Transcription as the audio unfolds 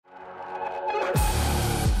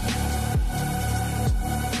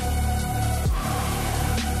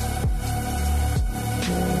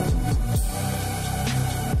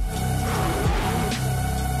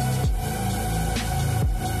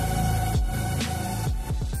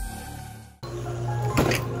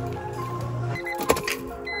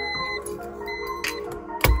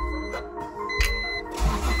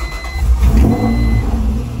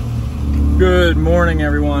morning,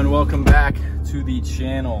 everyone. Welcome back to the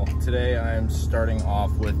channel. Today I am starting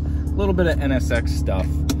off with a little bit of NSX stuff.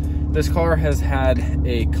 This car has had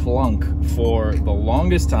a clunk for the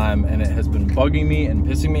longest time and it has been bugging me and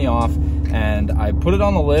pissing me off, and I put it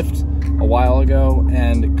on the lift a while ago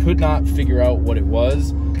and could not figure out what it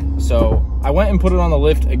was. So I went and put it on the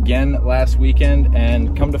lift again last weekend,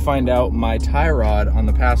 and come to find out my tie rod on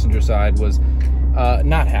the passenger side was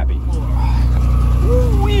not happy.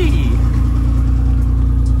 Woo-wee!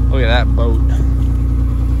 Look at that boat.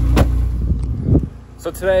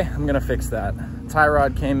 So today I'm gonna fix that. Tie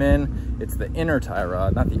rod came in. It's the inner tie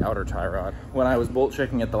rod, not the outer tie rod. When I was bolt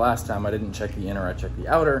checking it the last time, I didn't check the inner, I checked the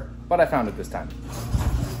outer, but I found it this time.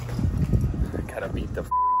 I gotta beat the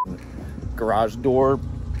garage door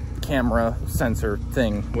camera sensor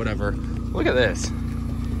thing, whatever. Look at this.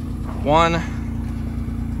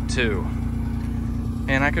 1, 2.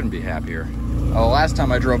 Man, I couldn't be happier. The last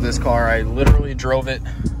time I drove this car, I literally drove it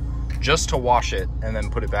just to wash it and then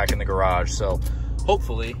put it back in the garage. So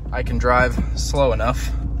hopefully I can drive slow enough,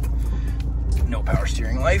 no power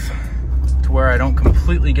steering life, to where I don't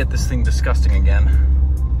completely get this thing disgusting again.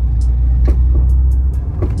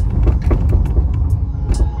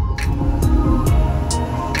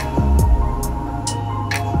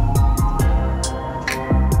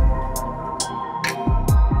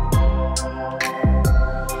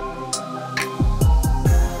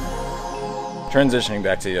 Transitioning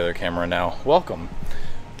back to the other camera now. Welcome.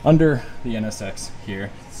 Under the NSX here,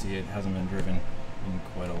 see it hasn't been driven in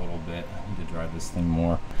quite a little bit. I need to drive this thing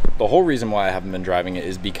more. The whole reason why I haven't been driving it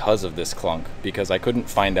is because of this clunk, because I couldn't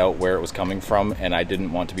find out where it was coming from, and I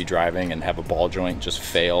didn't want to be driving and have a ball joint just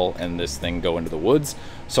fail and this thing go into the woods.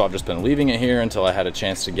 So I've just been leaving it here until I had a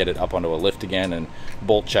chance to get it up onto a lift again and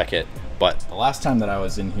bolt check it. But the last time that I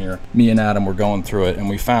was in here, me and Adam were going through it and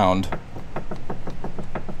we found,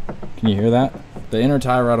 can you hear that? The inner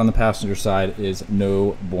tie rod on the passenger side is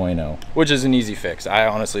no bueno, which is an easy fix. I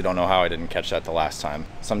honestly don't know how I didn't catch that the last time.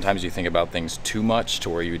 Sometimes you think about things too much to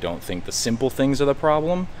where you don't think the simple things are the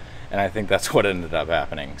problem, and I think that's what ended up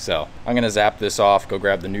happening. So I'm gonna zap this off, go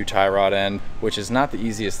grab the new tie rod end, which is not the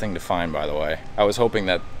easiest thing to find, by the way. I was hoping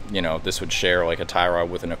that, you know, this would share like a tie rod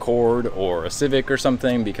with an Accord or a Civic or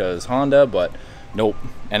something because Honda, but nope,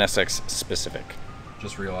 NSX specific.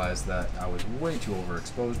 Just realized that I was way too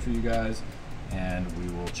overexposed for you guys, and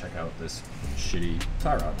we will check out this shitty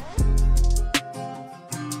tie rod.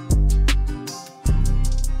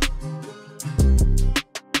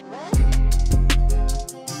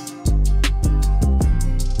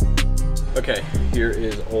 Okay, here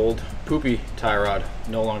is old poopy tie rod,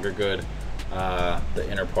 no longer good. The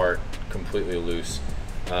inner part completely loose.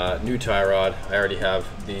 New tie rod, I already have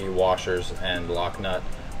the washers and lock nut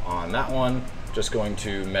on that one. Just going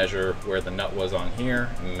to measure where the nut was on here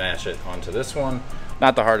and match it onto this one.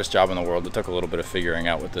 Not the hardest job in the world. It took a little bit of figuring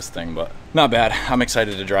out with this thing, but not bad. I'm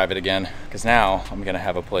excited to drive it again because now I'm gonna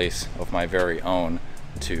have a place of my very own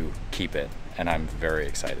to keep it, and I'm very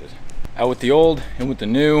excited. Out with the old, in with the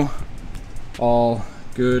new, all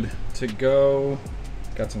good to go.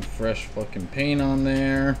 Got some fresh fucking paint on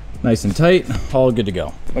there. Nice and tight, all good to go.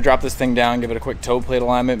 I'm gonna drop this thing down, give it a quick toe plate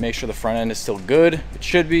alignment, make sure the front end is still good. It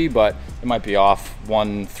should be, but it might be off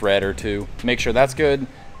one thread or two. Make sure that's good,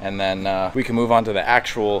 and then we can move on to the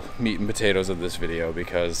actual meat and potatoes of this video,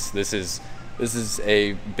 because this is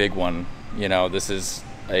a big one. You know, this is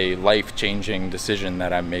a life-changing decision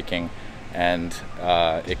that I'm making, and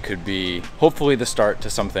it could be hopefully the start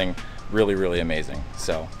to something really, really amazing.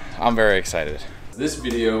 So I'm very excited. This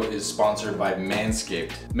video is sponsored by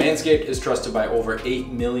Manscaped. Manscaped is trusted by over 8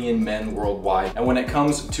 million men worldwide, and when it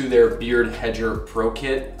comes to their Beard Hedger Pro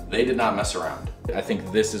Kit, they did not mess around. I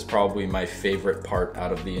think this is probably my favorite part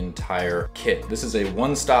out of the entire kit. This is a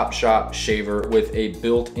one-stop shop shaver with a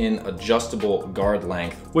built-in adjustable guard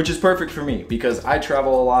length, which is perfect for me because I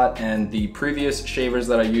travel a lot, and the previous shavers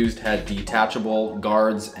that I used had detachable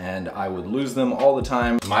guards and I would lose them all the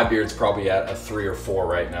time. My beard's probably at a 3 or 4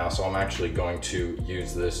 right now, so I'm actually going to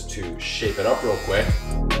use this to shape it up real quick.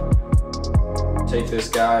 Take this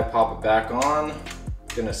guy, pop it back on.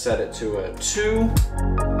 Gonna set it to a 2.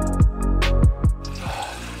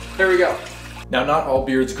 There we go. Now, not all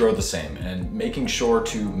beards grow the same, and making sure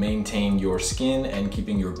to maintain your skin and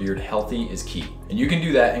keeping your beard healthy is key. And you can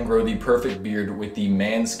do that and grow the perfect beard with the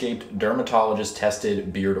Manscaped dermatologist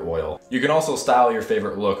tested beard oil. You can also style your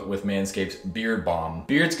favorite look with Manscaped's Beard Balm.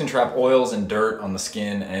 Beards can trap oils and dirt on the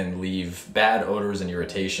skin and leave bad odors and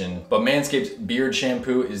irritation, but Manscaped's beard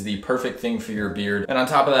shampoo is the perfect thing for your beard. And on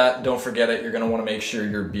top of that, don't forget it, you're gonna wanna make sure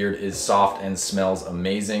your beard is soft and smells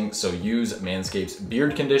amazing, so use Manscaped's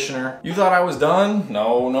beard conditioner. You thought I was done?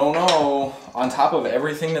 No, no, no. on top of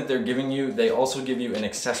everything that they're giving you, they also give you an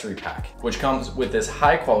accessory pack, which comes with this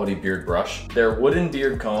high quality beard brush, their wooden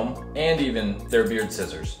beard comb, and even their beard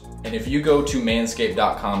scissors. And if you go to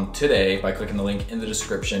manscaped.com today by clicking the link in the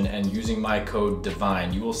description and using my code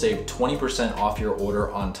DIVINE, you will save 20% off your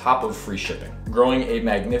order on top of free shipping. Growing a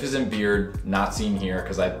magnificent beard, not seen here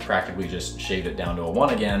because I practically just shaved it down to a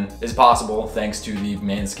 1 again, is possible thanks to the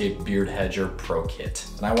Manscaped Beard Hedger Pro Kit.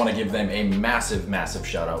 And I want to give them a massive, massive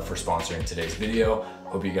shout out for sponsoring today's video.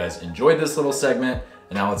 Hope you guys enjoyed this little segment.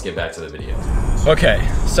 And now let's get back to the video. Okay,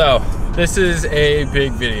 so this is a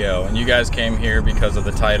big video and you guys came here because of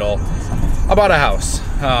the title about a house.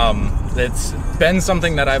 It's been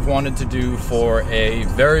something that I've wanted to do for a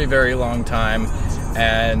very, very long time.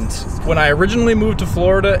 And when I originally moved to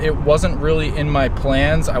Florida, it wasn't really in my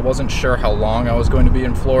plans. I wasn't sure how long I was going to be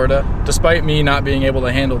in Florida. Despite me not being able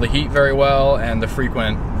to handle the heat very well and the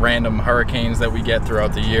frequent random hurricanes that we get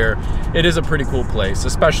throughout the year, it is a pretty cool place,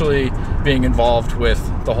 especially being involved with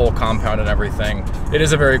the whole compound and everything. It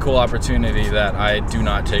is a very cool opportunity that I do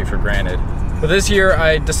not take for granted. But this year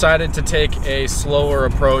I decided to take a slower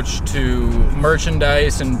approach to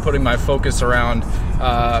merchandise and putting my focus around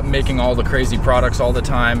making all the crazy products all the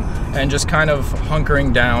time and just kind of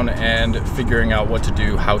hunkering down and figuring out what to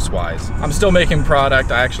do house-wise. I'm still making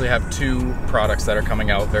product. I actually have 2 products that are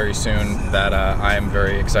coming out very soon that I am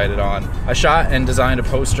very excited on. I shot and designed a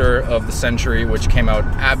poster of the Century, which came out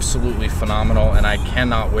absolutely phenomenal, and I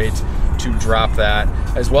cannot wait to drop that,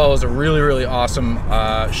 as well as a really, really awesome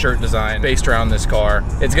shirt design based around this car.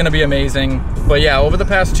 It's gonna be amazing. But yeah, over the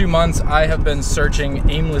past 2 months, I have been searching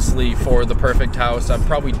aimlessly for the perfect house. I've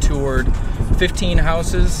probably toured 15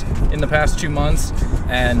 houses in the past 2 months,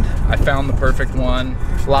 and I found the perfect one,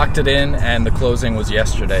 locked it in, and the closing was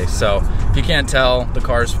yesterday. So if you can't tell, the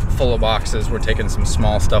car's full of boxes. We're taking some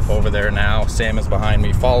small stuff over there now. Sam is behind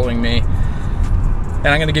me, following me. And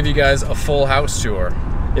I'm gonna give you guys a full house tour.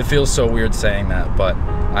 It feels so weird saying that, but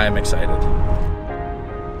I am excited.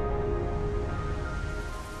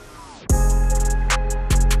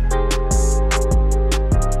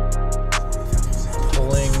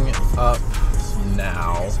 Pulling up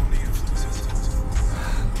now.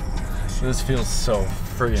 This feels so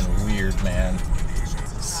friggin' weird, man.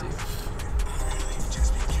 Let's see.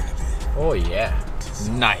 Oh yeah,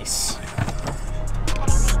 nice.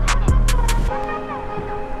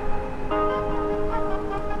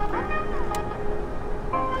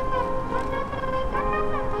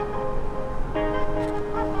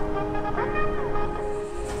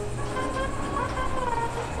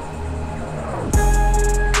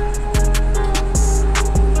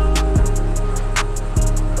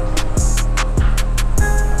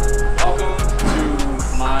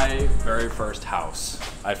 First house.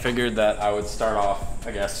 I figured that I would start off,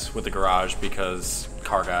 I guess, with the garage because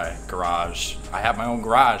car guy, garage. I have my own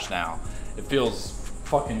garage now. It feels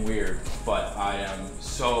fucking weird, but I am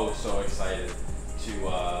so excited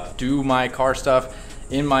to do my car stuff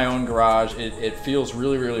in my own garage. It feels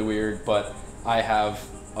really, really weird, but I have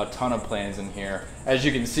a ton of plans in here. As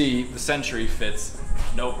you can see, the Century fits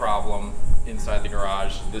no problem inside the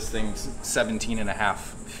garage. This thing's 17.5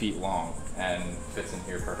 feet long and fits in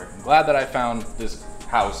here perfect. I'm glad that I found this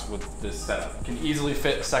house with this setup. Can easily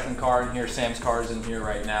fit a second car in here. Sam's car is in here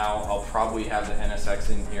right now. I'll probably have the NSX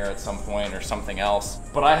in here at some point or something else.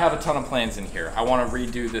 But I have a ton of plans in here. I want to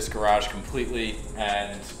redo this garage completely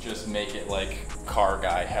and just make it like car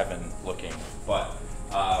guy heaven looking. But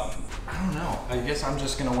I don't know. I guess I'm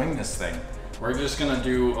just gonna wing this thing. We're just gonna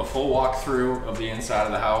do a full walkthrough of the inside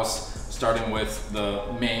of the house, starting with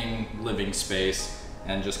the main living space,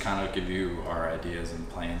 and just kind of give you our ideas and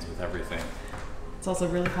plans with everything. It's also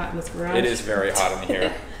really hot in this garage. It is very hot in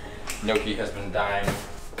here. Noki has been dying.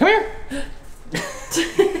 Come here!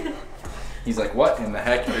 He's like, what in the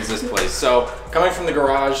heck is this place? So, coming from the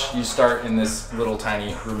garage, you start in this little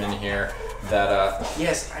tiny room in here that,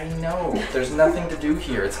 yes, I know, there's nothing to do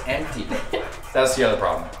here, it's empty. That's the other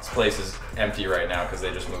problem. This place is empty right now because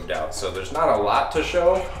they just moved out. So there's not a lot to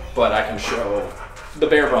show, but I can show the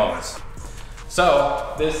bare bones.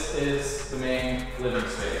 So this is the main living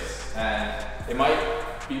space, and it might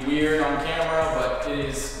be weird on camera, but it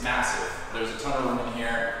is massive. There's a ton of room in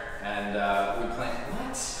here, and we plan.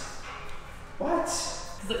 What?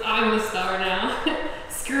 Like, I'm the star now.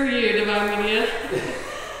 Screw you, Divine Media.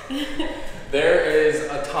 There is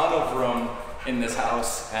a ton of room in this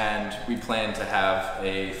house, and we plan to have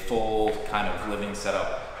a full kind of living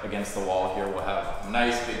setup against the wall here. We'll have a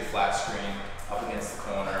nice big flat screen up against the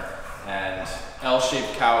corner, and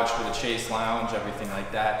L-shaped couch with a chase lounge, everything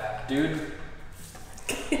like that. Dude.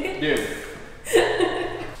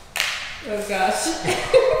 Oh gosh.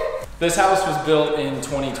 This house was built in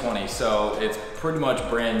 2020, so it's pretty much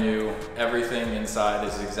brand new. Everything inside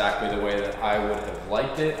is exactly the way that I would have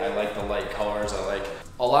liked it. I like the light colors. I like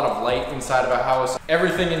a lot of light inside of a house.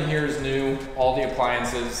 Everything in here is new. All the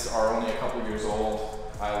appliances are only a couple years old.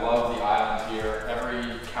 I love the island here. Every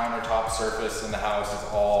countertop surface in the house is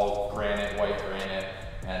all granite, white granite,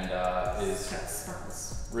 and is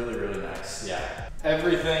really, really nice. Yeah.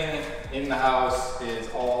 Everything in the house is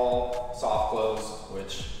all soft close,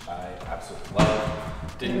 which I absolutely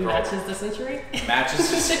love. Didn't matches the Century?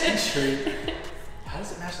 Matches the Century. How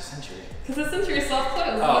does it match the Century? Because the Century is soft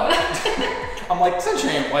close. Oh. I'm like,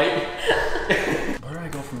 Century ain't white. Where do I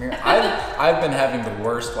go from here? I've been having the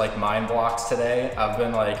worst like mind blocks today. I've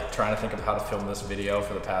been like trying to think of how to film this video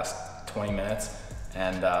for the past 20 minutes.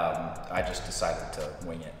 And I just decided to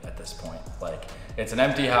wing it at this point. Like, it's an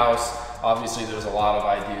empty house. Obviously, there's a lot of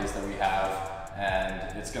ideas that we have,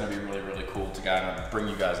 and it's gonna be really, really cool to kind of bring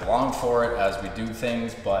you guys along for it as we do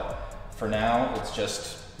things. But for now, it's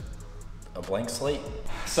just a blank slate.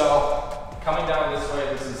 So, coming down this way,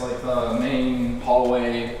 this is like the main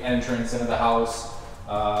hallway entrance into the house.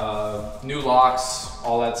 New locks,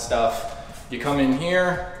 all that stuff. You come in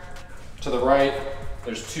here, to the right,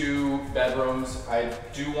 there's 2 bedrooms. I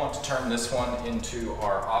do want to turn this one into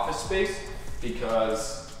our office space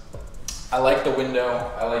because I like the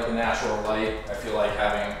window. I like the natural light. I feel like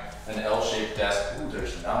having an L-shaped desk. Ooh,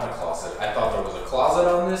 there's not a closet. I thought there was a closet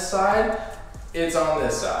on this side. It's on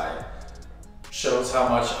this side. Shows how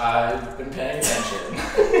much I've been paying attention.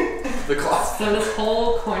 The closet. So this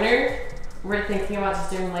whole corner, we're thinking about just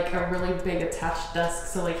doing like a really big attached desk.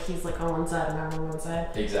 So like he's like on one side and I'm on one side.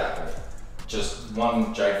 Exactly. Just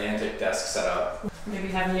one gigantic desk setup. Maybe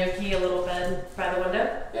have Gnocchi a little bed by the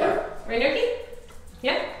window? Yeah. Right, Gnocchi?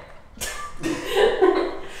 Yeah?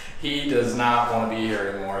 He does not want to be here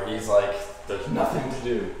anymore. He's like, there's nothing to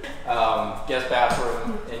do. Guest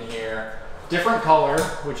bathroom in here. Different color,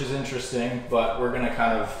 which is interesting, but we're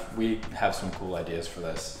gonna we have some cool ideas for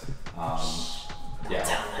this.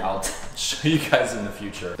 Yeah, I'll show you guys in the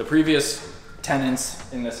future. The previous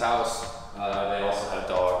tenants in this house, they also had a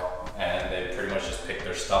dog, and they pretty much just picked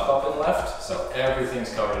their stuff up and left. So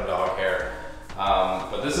everything's covered in dog hair.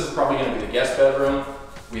 But this is probably gonna be the guest bedroom.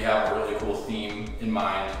 We have a really cool theme in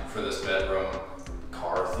mind for this bedroom.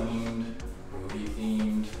 Car themed, movie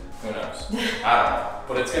themed, who knows? I don't know,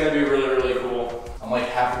 but it's gonna be really, really cool. I'm like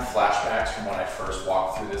having flashbacks from when I first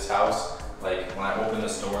walked through this house. Like when I opened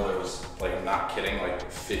this door, there was, like, I'm not kidding, like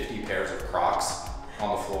 50 pairs of Crocs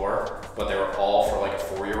on the floor, but they were all for like a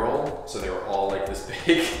 4-year-old. So they were all like this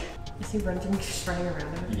big. You see Brenton just running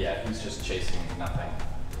around him? Yeah, he's just chasing nothing.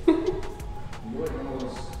 You're like one of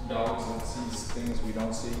those dogs that sees things we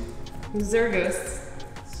don't see. Zergos.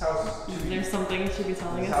 This house is There's something you should be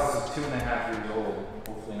telling us. This house is 2.5 years old.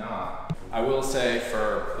 Hopefully not. I will say,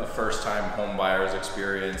 for a first-time home buyer's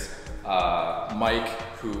experience, Mike,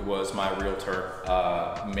 who was my realtor,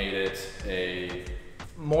 made it a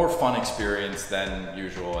more fun experience than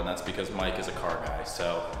usual, and that's because Mike is a car guy.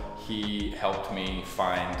 So he helped me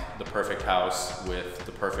find the perfect house with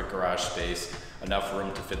the perfect garage space, enough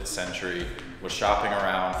room to fit the Century, was shopping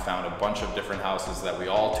around, found a bunch of different houses that we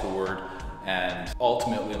all toured, and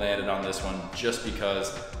ultimately landed on this one just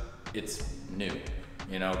because it's new.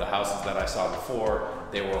 You know, the houses that I saw before,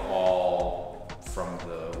 they were all from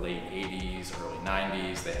the late 80s, early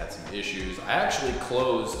 90s. They had some issues. I actually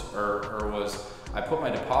closed, I put my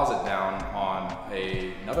deposit down on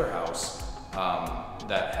another house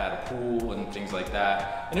that had a pool and things like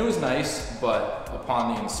that. And it was nice, but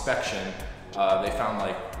upon the inspection, they found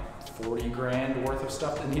like 40 grand worth of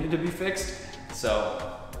stuff that needed to be fixed.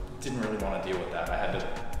 So didn't really want to deal with that. I had to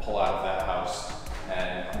pull out of that house,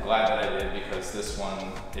 and I'm glad that I did, because this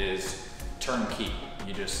one is turnkey.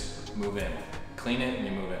 You just move in, clean it, and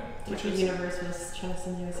you move in. Which the universe was trying to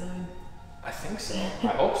send you a sign. I think so.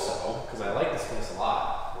 I hope so, because I like this place a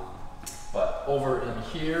lot. But over in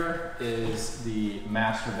here is the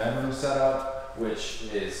master bedroom setup, which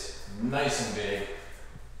is nice and big.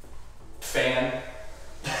 Fan.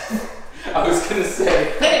 I was gonna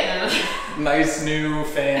say nice new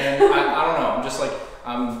fan. I don't know. I'm just like,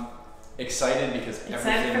 I'm excited because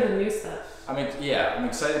excited for the new stuff. I mean, yeah, I'm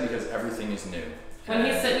excited because everything is new. When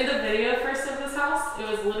he sent me the video first of this house, it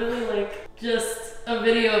was literally like just a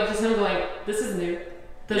video of just him going, "This is new.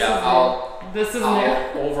 This is new. This is new."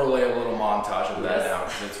 I'll overlay a little montage of that now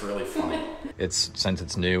because it's really funny. Since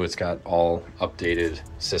it's new, it's got all updated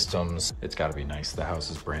systems. It's got to be nice. The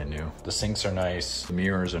house is brand new. The sinks are nice. The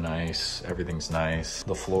mirrors are nice. Everything's nice.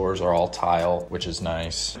 The floors are all tile, which is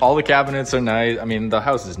nice. All the cabinets are nice. I mean, the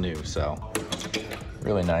house is new, so.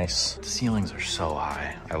 Really nice. The ceilings are so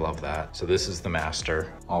high. I love that. So this is the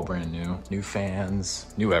master, all brand new. New fans,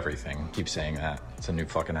 new everything. Keep saying that. It's a new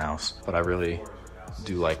fucking house. But I really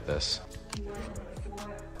do like this.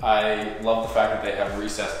 I love the fact that they have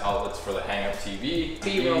recessed outlets for the hang-up TV.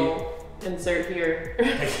 B-roll. Insert here.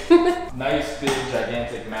 Nice, big,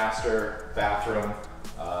 gigantic master bathroom.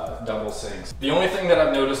 Double sinks. The only thing that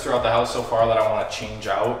I've noticed throughout the house so far that I want to change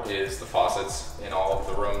out is the faucets in all of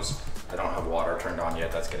the rooms. I don't have water turned on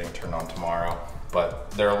yet. That's getting turned on tomorrow.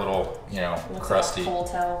 But they're a little, you know, crusty.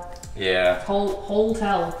 Hotel. Yeah.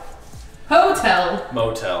 Hotel.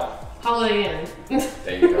 Motel. Holiday Inn.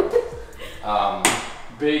 There you go.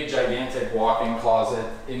 Big, gigantic walk-in closet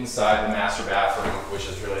inside the master bathroom, which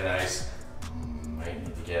is really nice. Might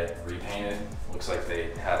need to get repainted. Looks like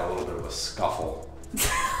they had a little bit of a scuffle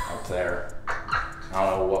up there. I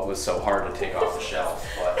don't know what was so hard to take off the shelf,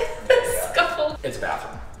 but Scuffle. it's a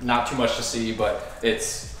bathroom. Not too much to see, but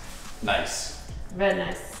it's nice. Very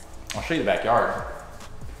nice. I'll show you the backyard.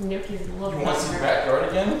 Gnocchi's a little You want to see the backyard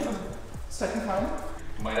again for the second time?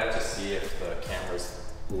 Might have to see if the camera's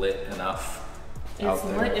lit enough. It's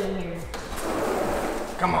lit in here.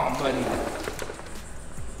 Come on, buddy.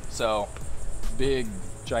 So, big,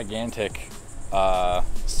 gigantic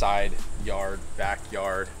side yard,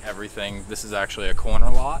 backyard, everything. This is actually a corner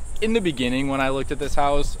lot. In the beginning, when I looked at this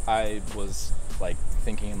house, I was like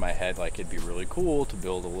thinking in my head, like it'd be really cool to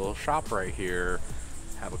build a little shop right here,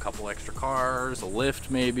 have a couple extra cars, a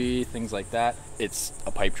lift maybe, things like that. It's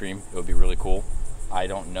a pipe dream. It would be really cool. I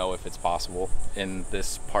don't know if it's possible in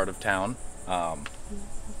this part of town.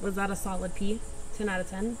 Was that a solid P? 10 out of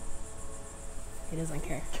 10? He doesn't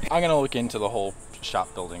care. I'm gonna look into the whole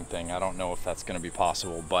shop building thing. I don't know if that's gonna be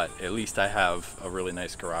possible, but at least I have a really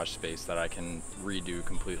nice garage space that I can redo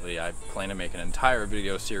completely. I plan to make an entire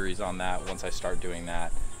video series on that once I start doing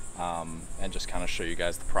that, and just kind of show you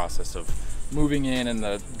guys the process of moving in and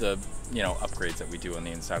the you know, upgrades that we do on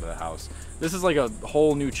the inside of the house. This is like a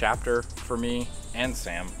whole new chapter for me and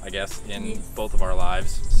Sam, I guess, in both of our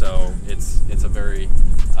lives. So it's a very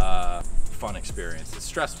fun experience. It's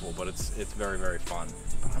stressful, but it's very, very fun.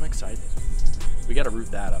 But I'm excited. We gotta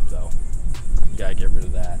root that up though. You gotta get rid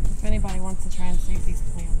of that. If anybody wants to try and save these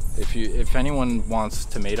plants. If anyone wants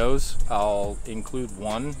tomatoes, I'll include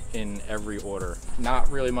one in every order.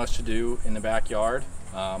 Not really much to do in the backyard.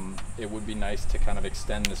 It would be nice to kind of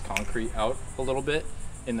extend this concrete out a little bit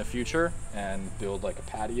in the future and build like a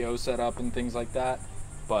patio setup and things like that.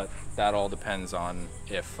 But that all depends on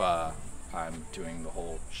if I'm doing the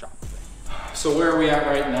whole shop thing. So where are we at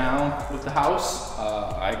right now with the house?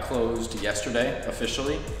 I closed yesterday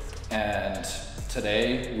officially, and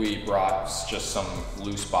today we brought just some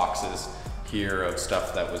loose boxes here of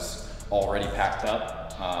stuff that was already packed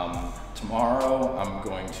up. Tomorrow I'm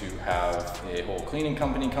going to have a whole cleaning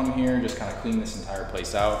company come here, just kind of clean this entire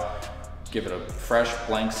place out, give it a fresh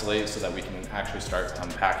blank slate so that we can actually start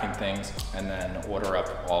unpacking things, and then order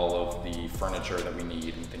up all of the furniture that we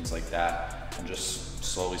need and things like that, and just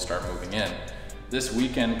slowly start moving in. This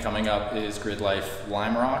weekend coming up is Grid Life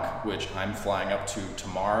Lime Rock, which I'm flying up to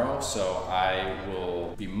tomorrow, so I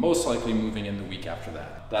will be most likely moving in the week after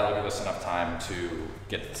that. That'll give us enough time to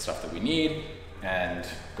get the stuff that we need and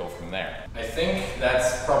go from there. I think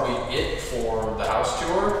that's probably it for the house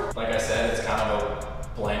tour. Like I said, it's kind of a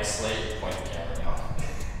blank slate. Point the camera now.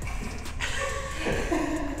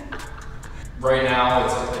 Right now,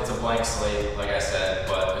 it's a blank slate, like I said,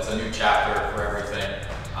 but it's a new chapter for everything.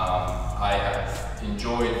 I have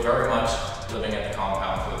enjoyed very much living at the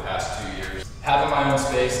compound for the past 2 years. Having my own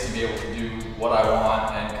space to be able to do what I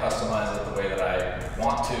want and customize it the way that I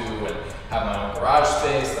want to, and have my own garage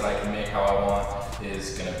space that I can make how I want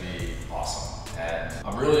is gonna be awesome. And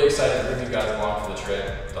I'm really excited to bring you guys along for the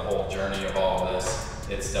trip, the whole journey of all of this.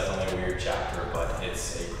 It's definitely a weird chapter, but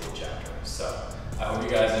it's a cool chapter. So I hope you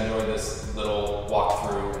guys enjoyed this little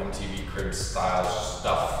walkthrough MTV Cribs style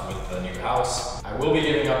stuff with the new house. I will be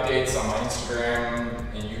giving updates on my Instagram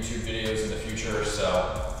and YouTube videos in the future,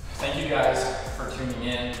 so thank you guys for tuning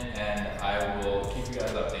in, and I will